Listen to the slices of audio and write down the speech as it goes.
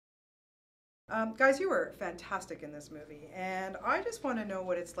Guys, you were fantastic in this movie, and I just want to know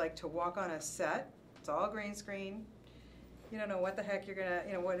what it's like to walk on a set. It's all green screen. You don't know what the heck you're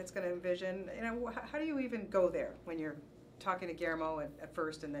gonna, what it's gonna envision. How do you even go there when you're talking to Guillermo at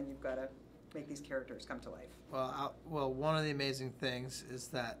first, and then you've got to make these characters come to life? Well, one of the amazing things is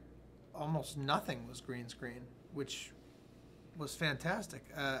that almost nothing was green screen, which was fantastic.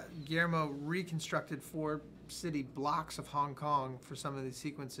 Guillermo reconstructed 4 city blocks of Hong Kong for some of these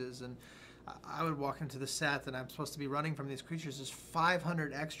sequences, and I would walk into the set and I'm supposed to be running from these creatures. There's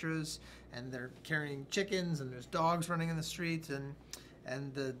 500 extras, and they're carrying chickens, and there's dogs running in the streets, and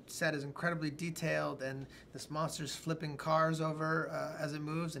the set is incredibly detailed, and this monster's flipping cars over as it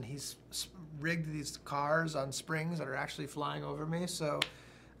moves, and he's rigged these cars on springs that are actually flying over me. So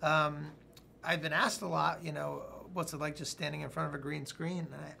I've been asked a lot, what's it like just standing in front of a green screen?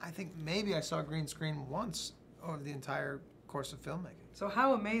 And I think maybe I saw a green screen once over the entire course of filmmaking. So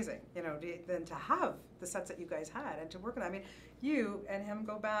how amazing, then to have the sets that you guys had and to work on that. I mean, you and him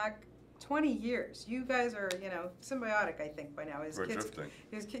go back 20 years. You guys are, symbiotic, I think, by now. We're drifting.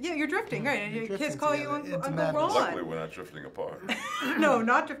 Yeah, you're drifting, right? And your kids call you Uncle Ron. Luckily, we're not drifting apart. No,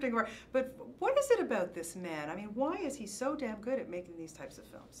 not drifting apart. But what is it about this man? I mean, why is he so damn good at making these types of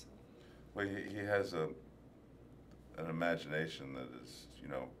films? Well, he has an imagination that is,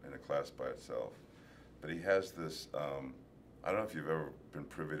 in a class by itself. But he has this, I don't know if you've ever been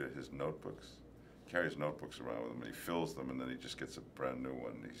privy to his notebooks. He carries notebooks around with him, and he fills them, and then he just gets a brand new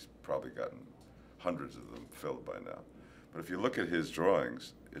one. He's probably gotten hundreds of them filled by now. But if you look at his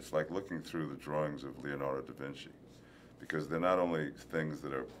drawings, it's like looking through the drawings of Leonardo da Vinci, because they're not only things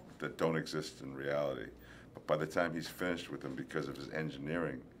that don't exist in reality, but by the time he's finished with them, because of his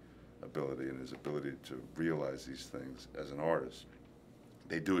engineering ability and his ability to realize these things as an artist,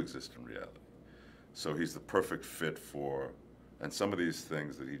 they do exist in reality. So he's the perfect fit for, and some of these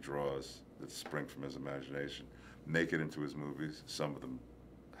things that he draws that spring from his imagination make it into his movies. Some of them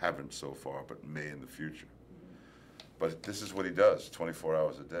haven't so far, but may in the future. But this is what he does 24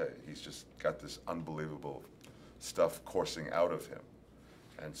 hours a day. He's just got this unbelievable stuff coursing out of him.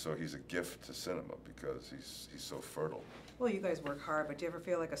 And so he's a gift to cinema because he's so fertile. Well, you guys work hard, but do you ever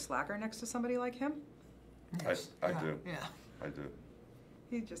feel like a slacker next to somebody like him? Yes. I do. Yeah. I do.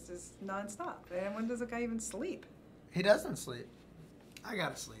 He just is nonstop. And when does a guy even sleep? He doesn't sleep. I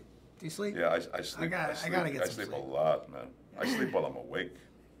gotta sleep. Do you sleep? Yeah, I sleep. I sleep a lot, man. I sleep while I'm awake.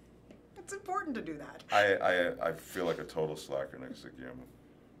 It's important to do that. I feel like a total slacker next to Guillermo.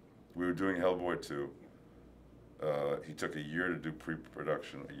 We were doing Hellboy 2. He took a year to do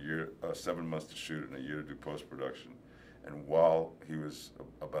pre-production, 7 months to shoot, and a year to do post-production. And while he was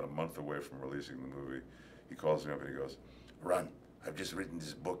about a month away from releasing the movie, he calls me up and he goes, "Ron, I've just written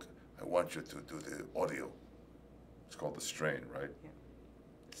this book. I want you to do the audio." It's called The Strain, right? Yeah.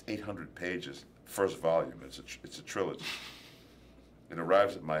 It's 800 pages, first volume. It's a trilogy. It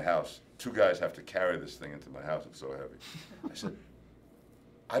arrives at my house. 2 guys have to carry this thing into my house. It's so heavy. I said,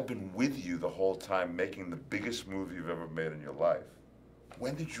 "I've been with you the whole time making the biggest movie you've ever made in your life.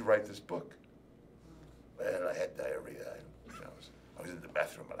 When did you write this book?" "Well, I had diarrhea. I was in the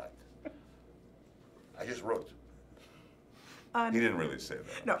bathroom a lot. I just wrote." He didn't really say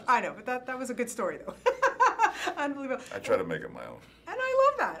that. No, I know, but that was a good story, though. Unbelievable. I try to make it my own. And I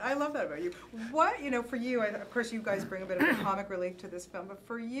love that. I love that about you. What, for you, of course, you guys bring a bit of a comic relief to this film, but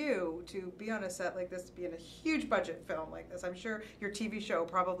for you to be on a set like this, to be in a huge budget film like this, I'm sure your TV show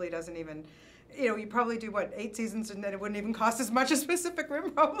probably doesn't even, you probably do, 8 seasons, and then it wouldn't even cost as much as Pacific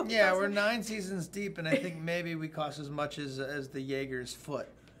Rim probably. Yeah, we're 9 seasons deep, and I think maybe we cost as much as the Jaeger's foot.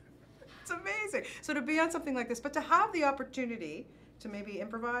 It's amazing. So to be on something like this, but to have the opportunity to maybe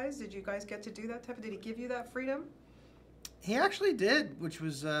improvise, did you guys get to do that did he give you that freedom? He actually did, which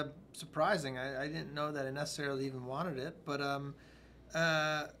was surprising. I didn't know that I necessarily even wanted it, but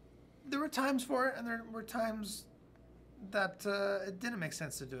there were times for it, and there were times that it didn't make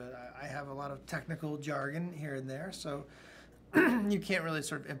sense to do it. I have a lot of technical jargon here and there, so you can't really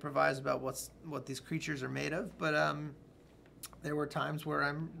sort of improvise about what these creatures are made of, but there were times where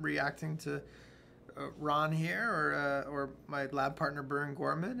I'm reacting to Ron here or my lab partner Bern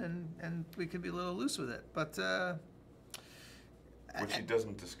Gorman, and we could be a little loose with it. But which he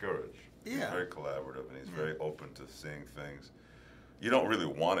doesn't discourage. Yeah. He's very collaborative, and he's very open to seeing things. You don't really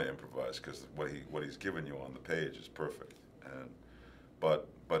want to improvise because what he's given you on the page is perfect, but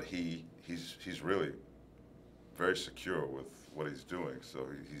he's really very secure with what he's doing. So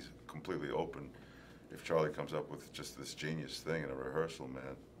he's completely open. If Charlie comes up with just this genius thing in a rehearsal,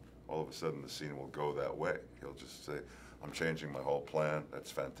 man, all of a sudden the scene will go that way. He'll just say, "I'm changing my whole plan.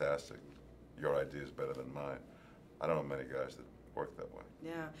 That's fantastic. Your idea is better than mine." I don't know many guys that work that way.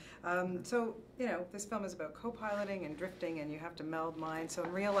 Yeah. So, you know, this film is about co-piloting and drifting, and you have to meld minds. So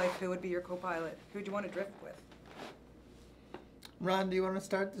in real life, who would be your co-pilot? Who would you want to drift with? Ron, do you want to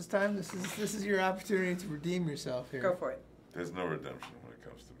start this time? This is your opportunity to redeem yourself here. Go for it. There's no redemption when it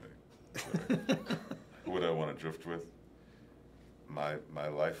comes to me. Who would I want to drift with? My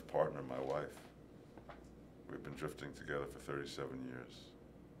life partner, my wife. We've been drifting together for 37 years.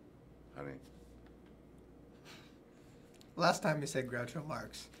 Honey. Last time you said Groucho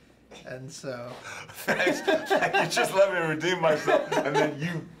Marx, and so... Thanks. You just let me redeem myself, and then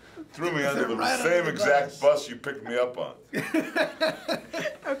you threw me under the same exact bus you picked me up on.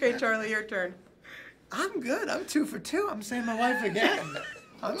 Okay, Charlie, your turn. I'm good. I'm 2 for 2. I'm saying my wife again.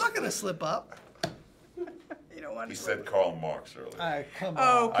 I'm not going to slip up. You don't want to. He said Karl Marx earlier. Come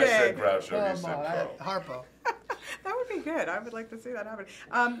on. Okay. I said Groucho, he Come said on. Karl. Harpo. That would be good. I would like to see that happen.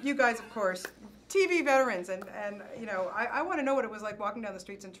 You guys, of course, TV veterans, and you know, I want to know what it was like walking down the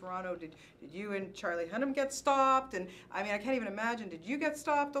streets in Toronto. Did you and Charlie Hunnnam get stopped? And I mean, I can't even imagine. Did you get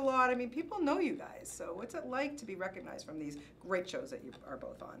stopped a lot? I mean, people know you guys. So what's it like to be recognized from these great shows that you are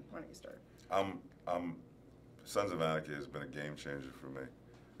both on? Why don't you start? Sons of Anarchy has been a game changer for me.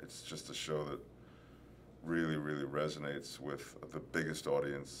 It's just a show that really, really resonates with the biggest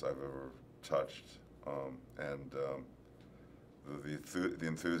audience I've ever touched. The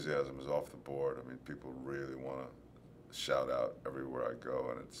enthusiasm is off the board. I mean, people really want to shout out everywhere I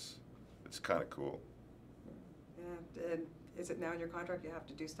go, and it's kind of cool. Yeah, and is it now in your contract you have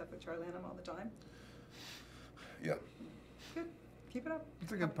to do stuff with Charlie Hunnnam all the time? Yeah. Good. Keep it up.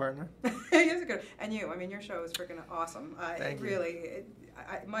 It's a good partner. He is a good. And you, I mean, your show is freaking awesome. Thank you. Really,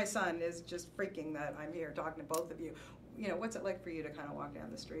 my son is just freaking that I'm here talking to both of you. You know, what's it like for you to kind of walk down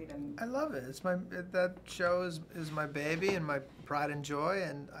the street and? I love it. That show is my baby and my pride and joy,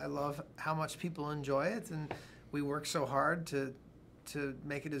 and I love how much people enjoy it, and we work so hard to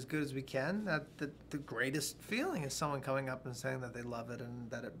make it as good as we can. That the greatest feeling is someone coming up and saying that they love it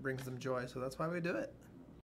and that it brings them joy. So that's why we do it.